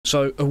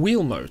So a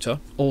wheel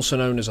motor, also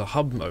known as a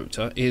hub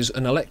motor, is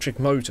an electric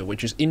motor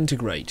which is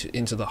integrated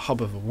into the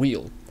hub of a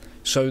wheel,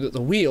 so that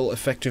the wheel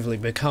effectively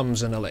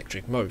becomes an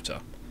electric motor,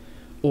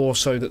 or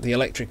so that the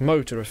electric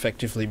motor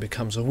effectively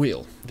becomes a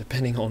wheel,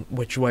 depending on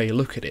which way you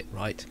look at it,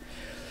 right?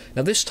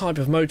 Now this type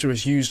of motor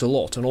is used a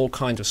lot on all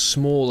kinds of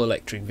small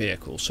electric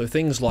vehicles, so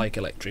things like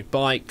electric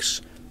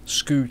bikes,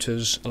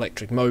 scooters,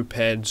 electric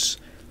mopeds,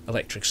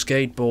 electric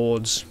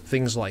skateboards,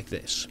 things like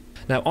this.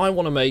 Now I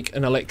want to make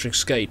an electric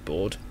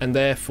skateboard, and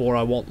therefore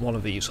I want one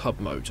of these hub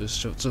motors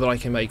so that I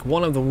can make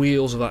one of the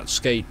wheels of that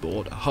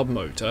skateboard a hub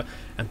motor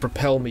and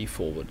propel me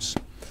forwards.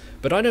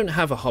 But I don't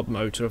have a hub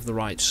motor of the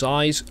right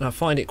size, and I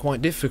find it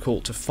quite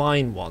difficult to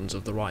find ones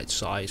of the right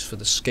size for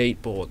the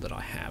skateboard that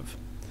I have.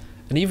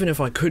 And even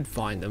if I could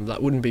find them,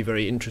 that wouldn't be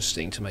very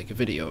interesting to make a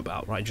video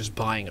about, right? Just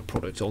buying a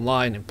product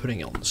online and putting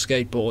it on the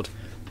skateboard.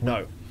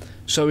 No.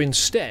 So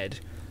instead,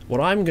 what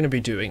I'm going to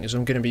be doing is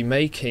I'm going to be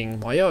making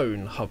my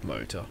own hub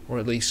motor, or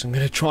at least I'm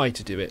going to try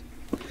to do it.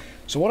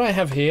 So what I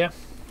have here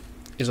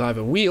is I have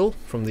a wheel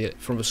from a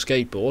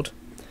skateboard,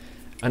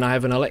 and I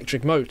have an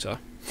electric motor.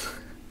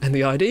 And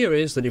the idea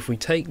is that if we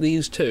take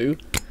these two,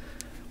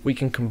 we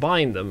can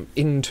combine them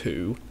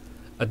into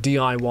a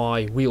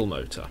DIY wheel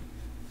motor.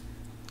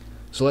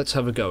 So let's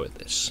have a go at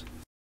this.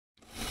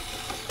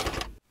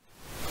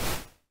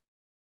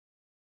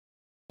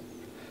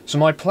 So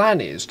my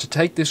plan is to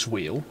take this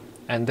wheel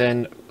and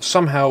then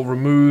somehow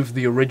remove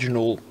the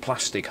original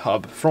plastic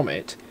hub from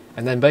it,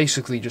 and then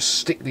basically just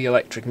stick the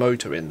electric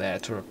motor in there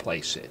to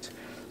replace it.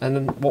 And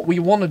then what we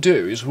want to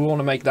do is we want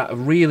to make that a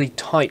really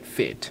tight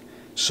fit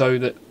so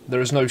that there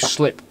is no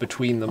slip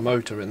between the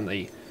motor and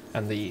the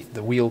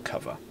wheel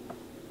cover.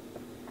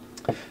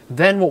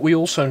 Then what we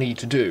also need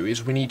to do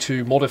is we need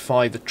to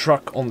modify the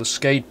truck on the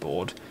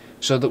skateboard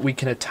so that we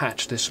can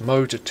attach this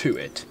motor to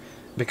it,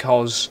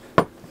 because,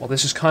 well,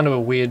 this is kind of a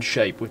weird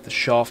shape with the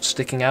shaft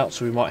sticking out,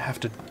 so we might have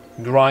to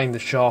grind the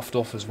shaft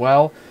off as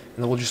well, and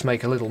then we'll just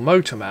make a little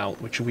motor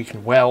mount which we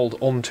can weld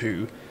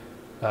onto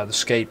the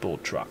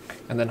skateboard truck,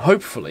 and then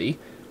hopefully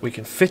we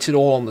can fit it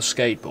all on the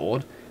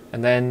skateboard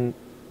and then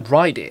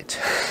ride it.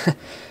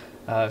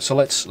 So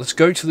let's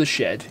go to the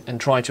shed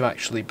and try to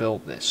actually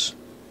build this.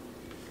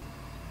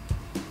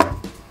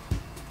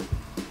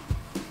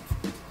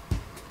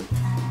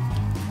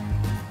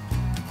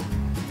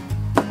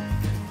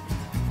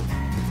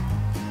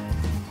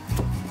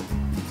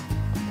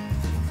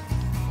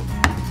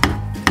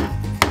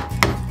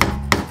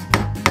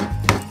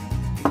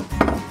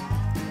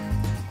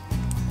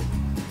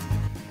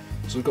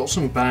 So we've got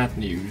some bad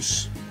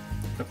news.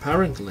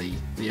 Apparently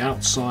the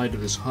outside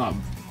of this hub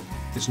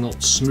is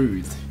not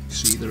smooth. You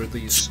see, there are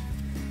these,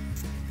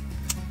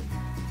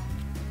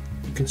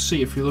 you can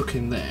see if you look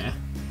in there,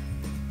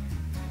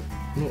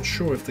 I'm not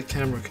sure if the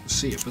camera can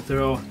see it, but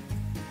there are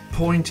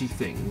pointy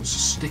things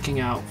sticking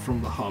out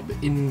from the hub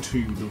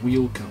into the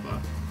wheel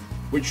cover,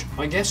 which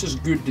I guess is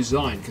good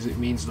design because it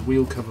means the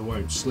wheel cover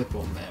won't slip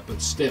on there,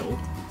 but still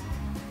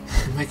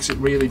it makes it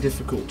really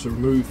difficult to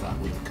remove that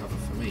wheel cover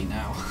for me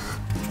now.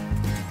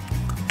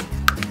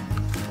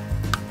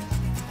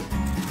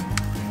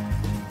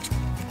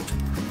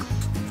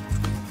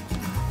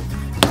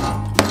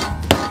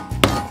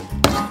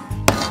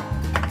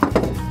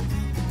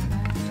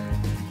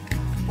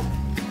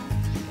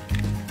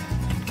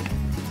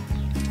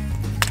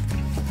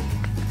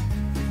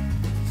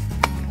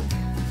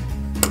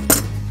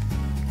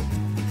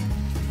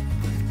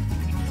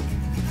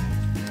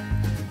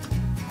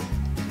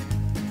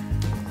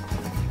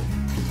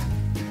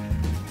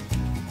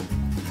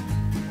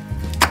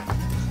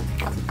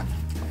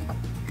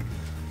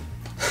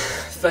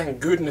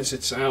 Thank goodness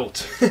it's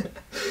out.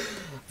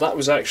 That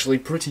was actually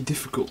pretty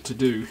difficult to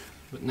do,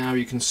 but now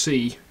you can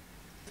see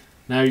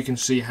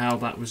how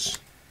that was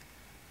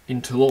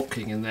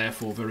interlocking and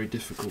therefore very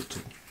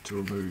difficult to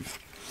remove.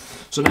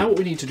 So now what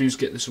we need to do is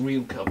get this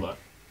wheel cover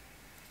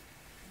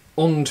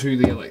onto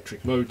the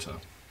electric motor.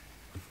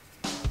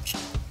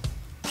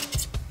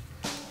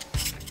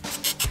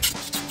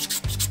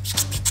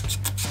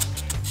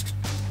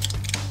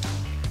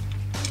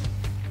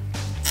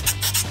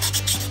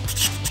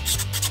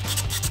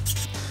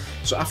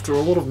 So after a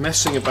lot of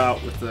messing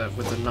about with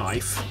the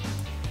knife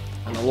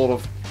and a lot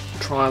of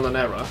trial and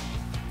error,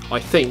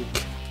 I think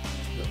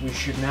that we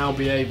should now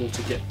be able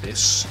to get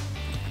this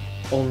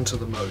onto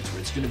the motor.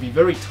 It's going to be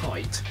very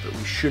tight, but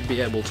we should be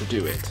able to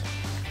do it.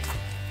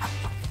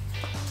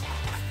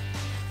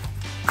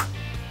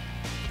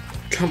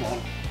 Come on.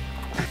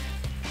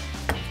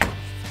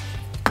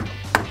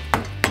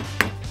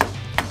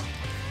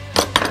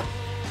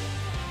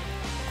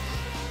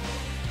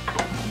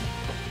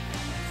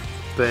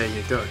 There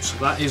you go, so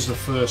that is the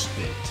first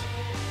bit.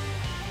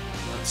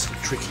 That's the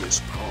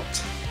trickiest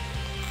part.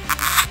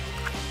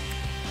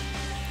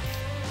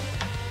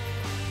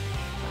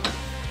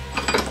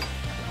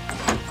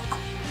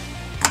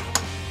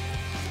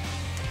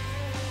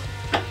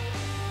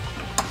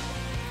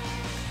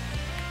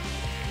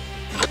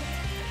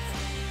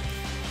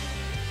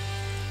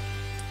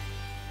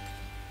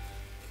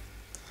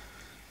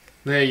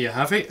 There you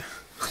have it.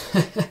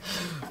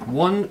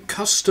 one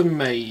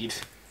custom-made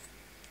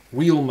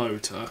wheel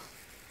motor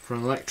for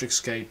an electric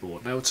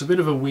skateboard. Now it's a bit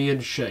of a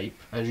weird shape,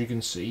 as you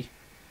can see.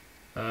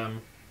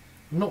 I'm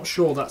not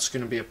sure that's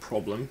going to be a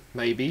problem,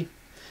 maybe.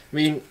 I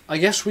mean, I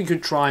guess we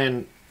could try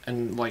and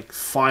like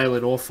file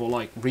it off or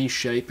like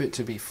reshape it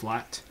to be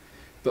flat.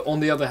 But on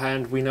the other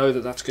hand, we know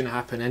that that's going to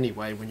happen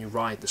anyway when you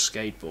ride the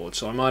skateboard,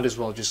 so I might as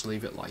well just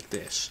leave it like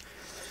this.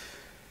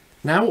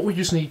 Now what we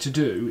just need to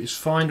do is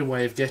find a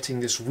way of getting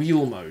this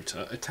wheel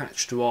motor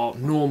attached to our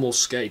normal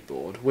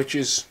skateboard, which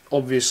is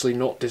obviously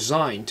not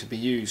designed to be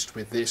used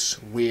with this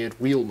weird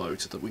wheel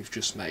motor that we've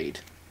just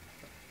made.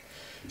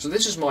 So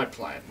this is my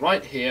plan.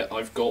 Right here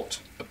I've got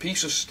a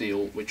piece of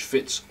steel which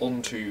fits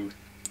onto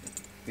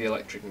the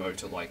electric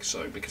motor like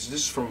so, because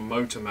this is from a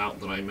motor mount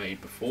that I made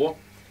before,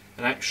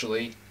 and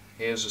actually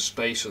here's a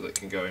spacer that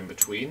can go in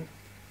between,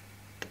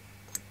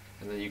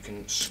 and then you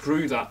can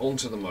screw that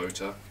onto the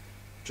motor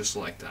just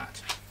like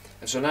that.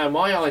 And so now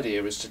my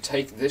idea is to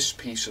take this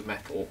piece of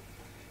metal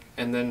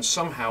and then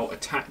somehow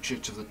attach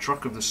it to the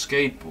truck of the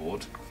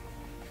skateboard,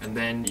 and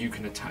then you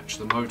can attach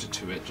the motor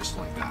to it just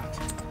like that.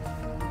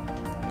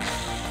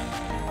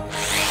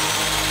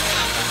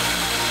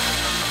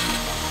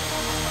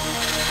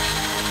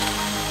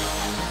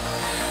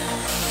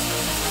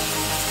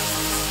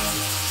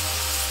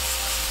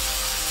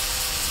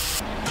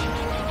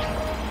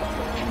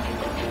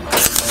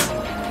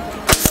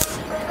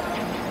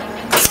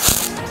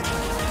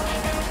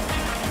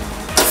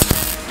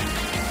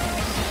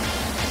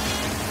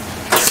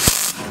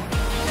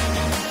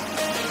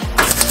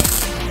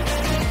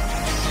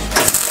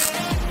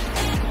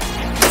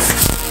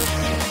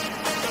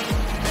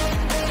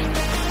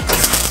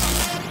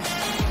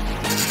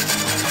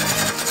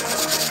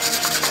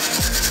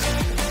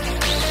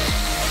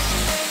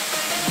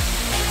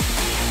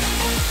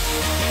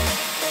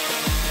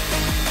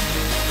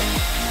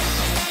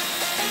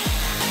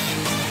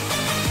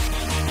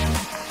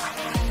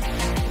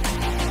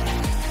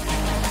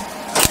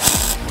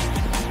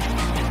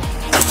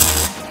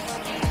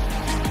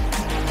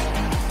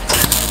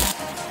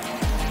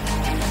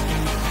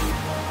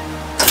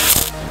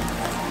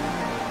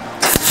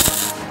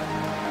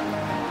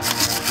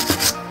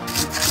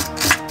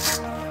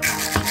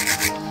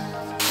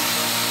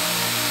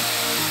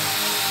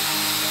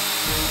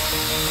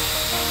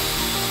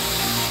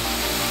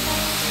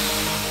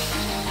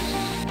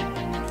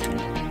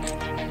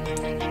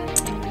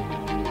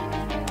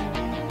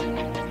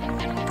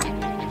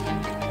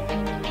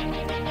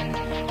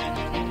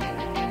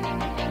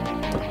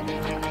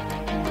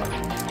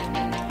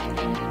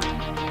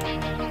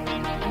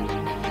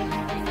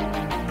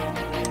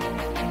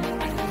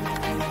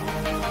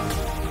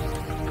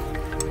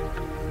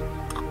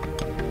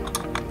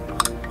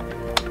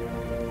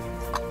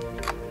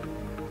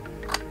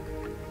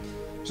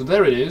 So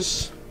there it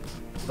is.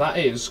 That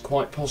is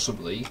quite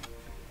possibly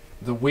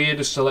the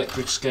weirdest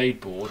electric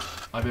skateboard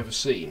I've ever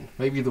seen.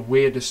 Maybe the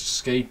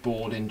weirdest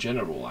skateboard in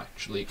general,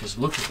 actually, because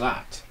look at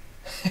that.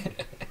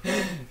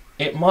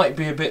 It might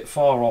be a bit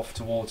far off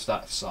towards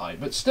that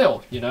side, but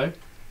still, you know,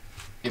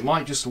 it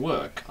might just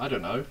work. I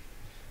don't know.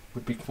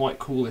 Would be quite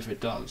cool if it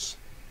does.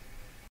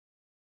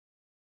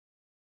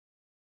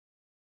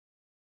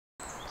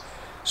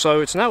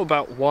 So it's now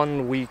about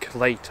 1 week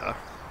later,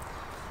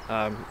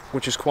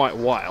 which is quite a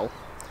while.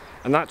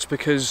 And that's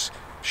because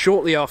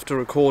shortly after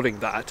recording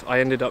that, I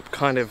ended up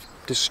kind of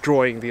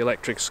destroying the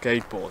electric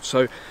skateboard.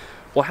 So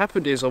what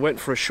happened is I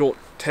went for a short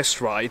test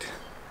ride,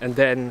 and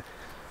then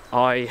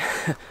I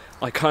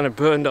kind of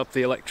burned up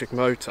the electric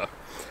motor.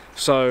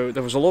 So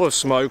there was a lot of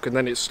smoke, and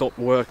then it stopped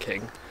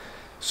working.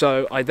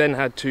 So I then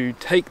had to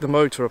take the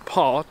motor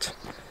apart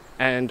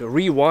and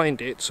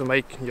rewind it, so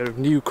make, you know,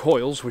 new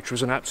coils, which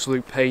was an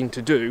absolute pain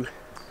to do.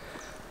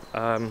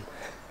 But,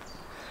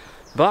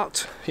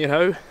 you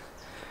know,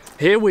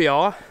 here we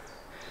are.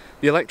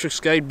 The electric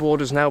skateboard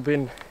has now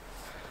been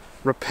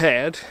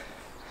repaired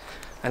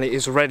and it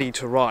is ready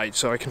to ride,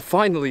 so I can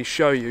finally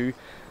show you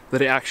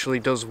that it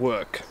actually does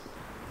work.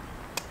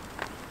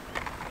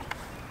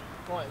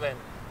 Right then.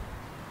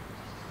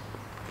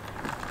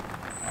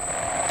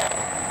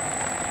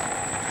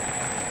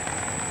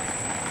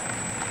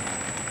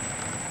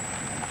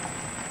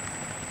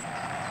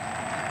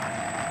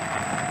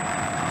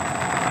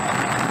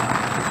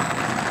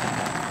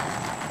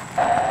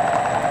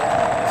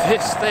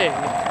 This thing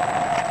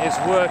is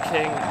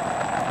working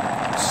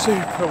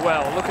super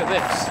well. Look at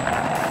this.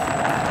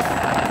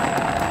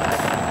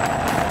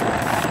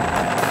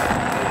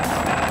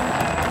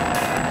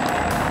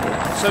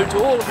 So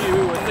to all of you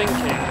who are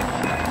thinking,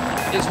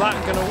 is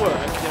that going to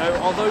work? You know,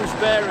 are those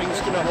bearings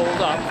going to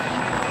hold up?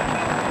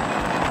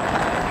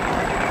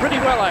 Pretty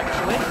well,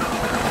 actually.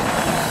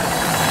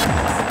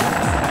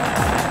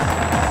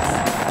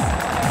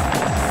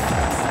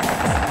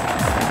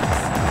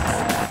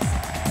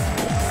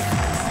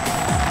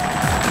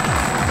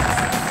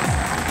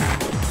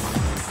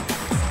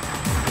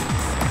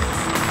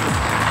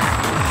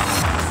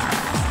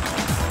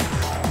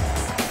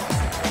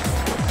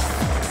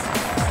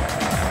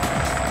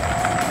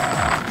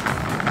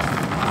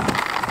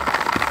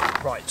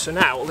 So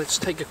now let's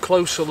take a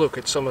closer look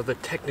at some of the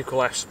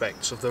technical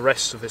aspects of the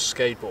rest of this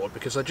skateboard,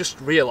 because I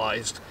just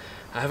realised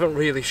I haven't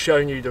really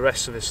shown you the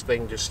rest of this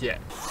thing just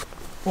yet.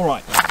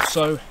 Alright then,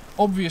 so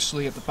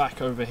obviously at the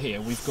back over here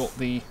we've got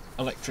the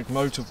electric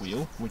motor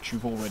wheel, which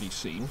you've already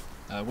seen,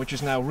 which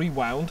is now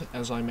rewound,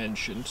 as I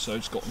mentioned, so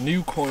it's got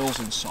new coils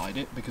inside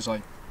it because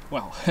I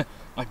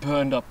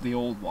burned up the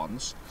old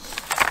ones.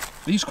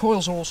 These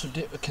coils are also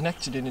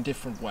connected in a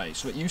different way,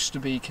 so it used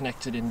to be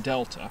connected in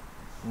delta,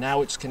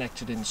 now it's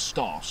connected in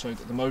star, so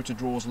that the motor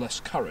draws less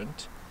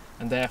current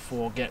and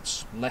therefore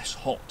gets less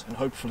hot, and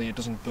hopefully it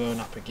doesn't burn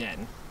up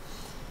again.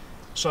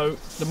 So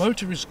the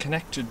motor is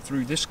connected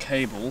through this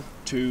cable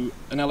to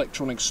an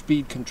electronic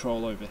speed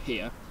control over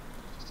here,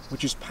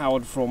 which is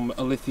powered from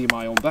a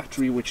lithium-ion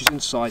battery, which is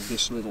inside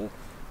this little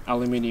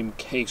aluminium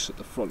case at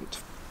the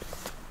front.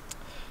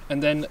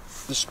 And then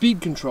the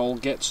speed control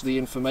gets the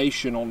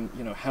information on,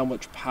 how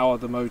much power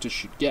the motor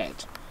should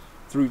get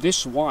through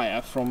this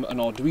wire from an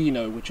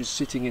Arduino, which is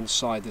sitting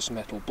inside this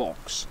metal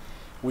box,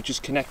 which is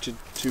connected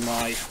to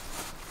my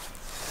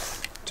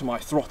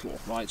throttle,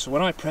 right? So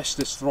when I press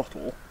this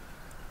throttle,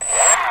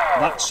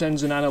 that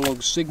sends an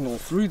analog signal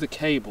through the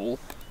cable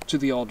to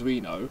the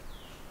Arduino,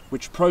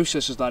 which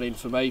processes that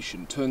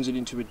information, turns it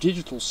into a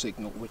digital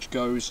signal, which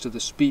goes to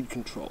the speed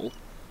control,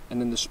 and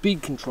then the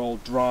speed control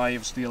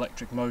drives the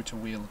electric motor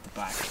wheel at the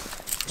back.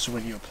 So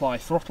when you apply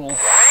throttle,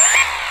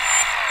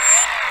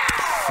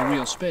 the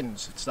wheel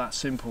spins. It's that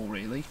simple,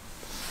 really.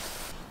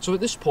 So at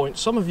this point,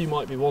 some of you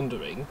might be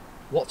wondering,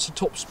 what's the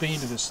top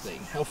speed of this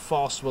thing? How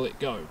fast will it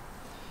go?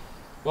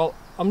 Well,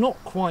 I'm not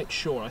quite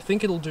sure. I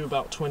think it'll do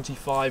about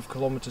 25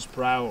 kilometers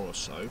per hour or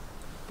so,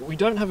 but we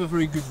don't have a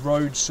very good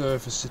road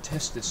surface to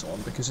test this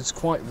on because it's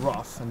quite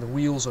rough and the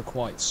wheels are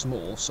quite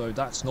small, so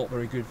that's not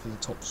very good for the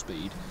top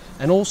speed.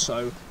 And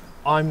also,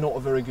 I'm not a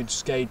very good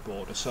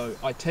skateboarder, so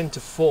I tend to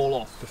fall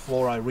off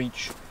before I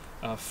reach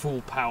full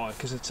power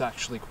because it's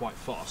actually quite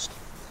fast.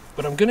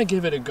 But I'm going to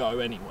give it a go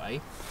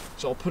anyway,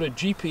 so I'll put a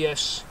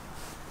GPS,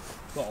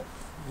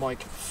 my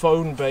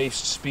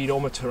phone-based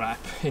speedometer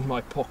app in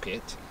my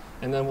pocket,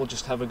 and then we'll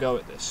just have a go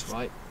at this,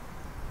 right?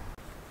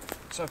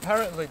 So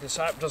apparently this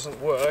app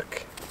doesn't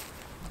work.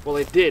 Well,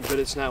 it did, but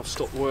it's now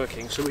stopped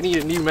working, so we need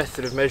a new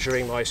method of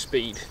measuring my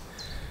speed.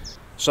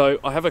 So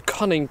I have a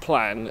cunning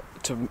plan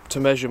to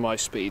measure my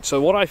speed. So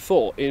what I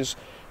thought is,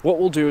 what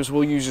we'll do is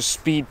we'll use a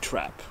speed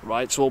trap,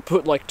 right? So we'll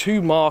put like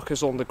 2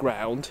 markers on the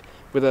ground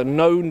with a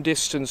known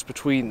distance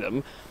between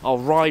them. I'll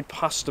ride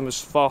past them as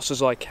fast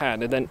as I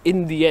can, and then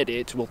in the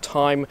edit we'll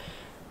time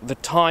the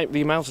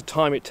amount of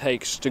time it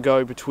takes to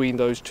go between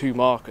those 2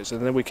 markers,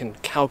 and then we can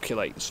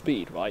calculate the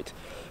speed, right?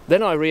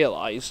 Then I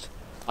realised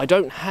I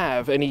don't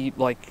have any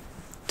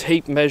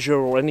tape measure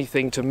or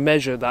anything to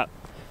measure that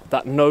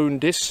known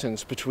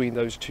distance between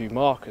those 2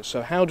 markers.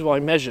 So how do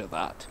I measure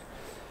that?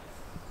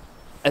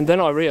 And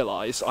then I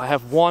realised I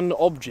have one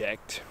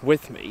object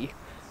with me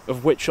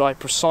of which I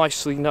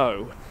precisely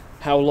know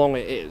how long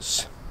it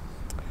is.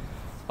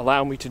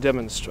 Allow me to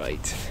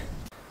demonstrate.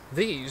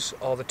 These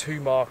are the 2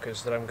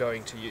 markers that I'm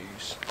going to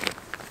use.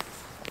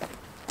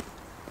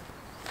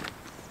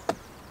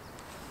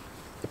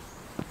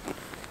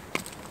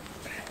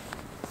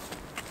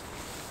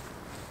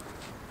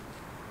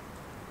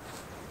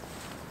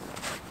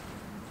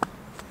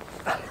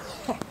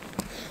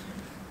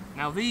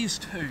 Now these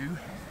 2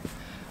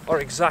 are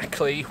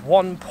exactly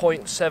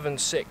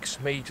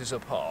 1.76 meters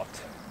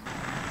apart.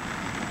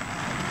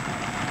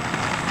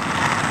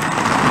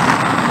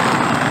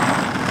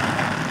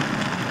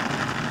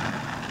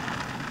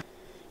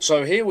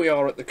 So here we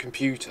are at the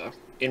computer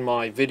in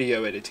my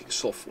video editing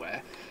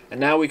software, and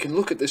now we can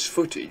look at this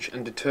footage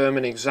and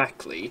determine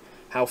exactly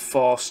how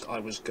fast I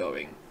was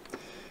going.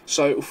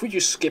 So if we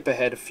just skip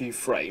ahead a few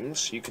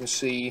frames, you can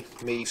see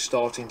me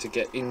starting to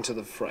get into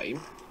the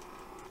frame.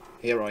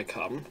 Here I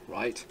come,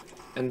 right?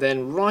 And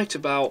then right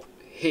about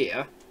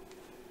here,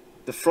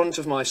 the front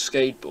of my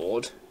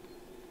skateboard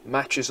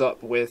matches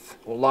up with,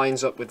 or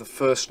lines up with, the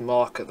first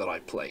marker that I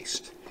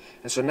placed.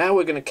 And so now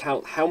we're going to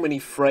count how many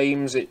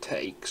frames it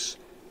takes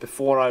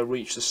before I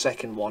reach the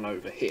second one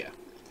over here.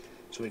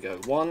 So we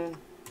go 1,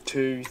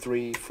 2,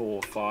 3,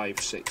 4, 5,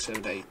 6,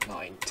 7, 8,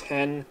 9,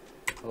 10,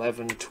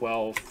 11,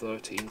 12,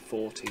 13,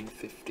 14,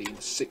 15,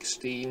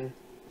 16,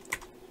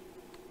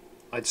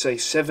 I'd say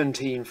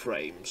 17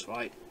 frames,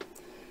 right?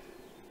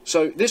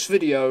 So this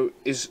video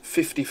is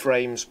 50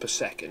 frames per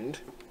second.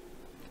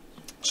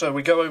 So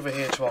we go over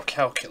here to our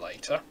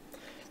calculator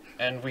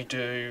and we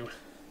do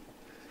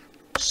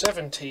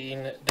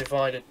 17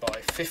 divided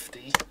by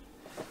 50,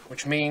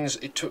 which means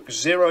it took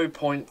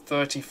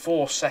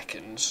 0.34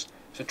 seconds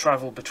to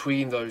travel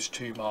between those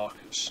 2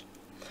 markers.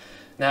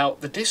 Now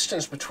the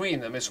distance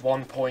between them is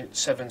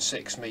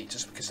 1.76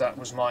 meters because that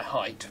was my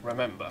height,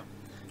 remember.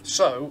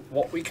 So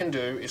what we can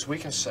do is we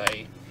can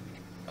say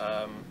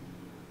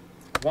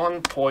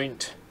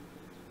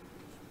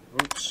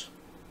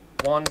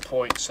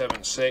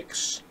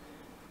 1.76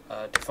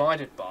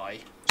 divided by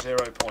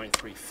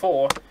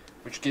 0.34,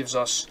 which gives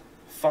us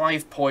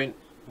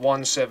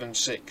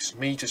 5.176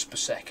 meters per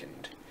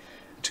second.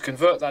 To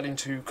convert that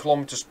into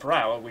kilometers per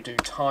hour, we do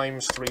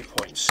times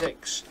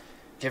 3.6,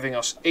 giving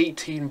us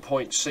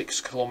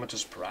 18.6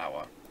 kilometers per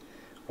hour,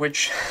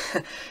 which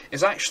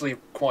is actually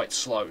quite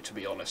slow, to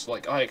be honest.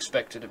 Like, I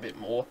expected a bit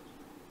more,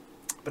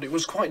 but it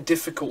was quite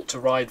difficult to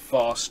ride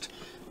fast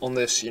on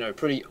this, you know,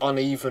 pretty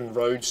uneven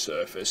road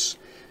surface,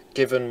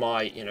 given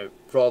my, you know,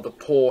 rather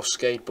poor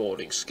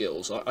skateboarding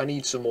skills. I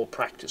need some more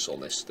practice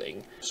on this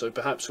thing, so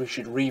perhaps we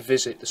should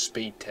revisit the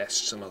speed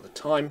test some other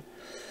time.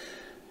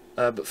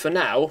 But for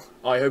now,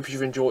 I hope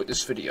you've enjoyed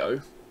this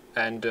video,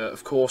 and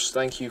of course,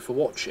 thank you for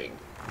watching.